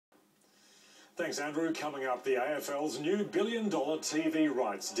Thanks, Andrew. Coming up, the AFL's new billion-dollar TV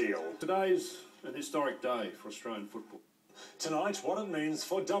rights deal. Today's an historic day for Australian football. Tonight, what it means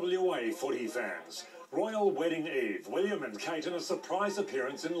for WA footy fans. Royal Wedding Eve. William and Kate in a surprise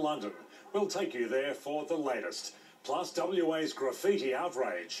appearance in London. We'll take you there for the latest. Plus, WA's graffiti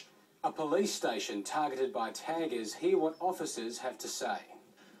outrage. A police station targeted by taggers. Hear what officers have to say.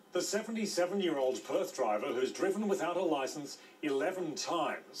 The 77-year-old Perth driver who's driven without a licence 11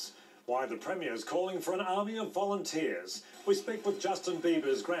 times. Why the Premier's calling for an army of volunteers. We speak with Justin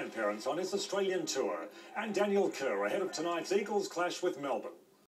Bieber's grandparents on his Australian tour. And Daniel Kerr ahead of tonight's Eagles clash with Melbourne.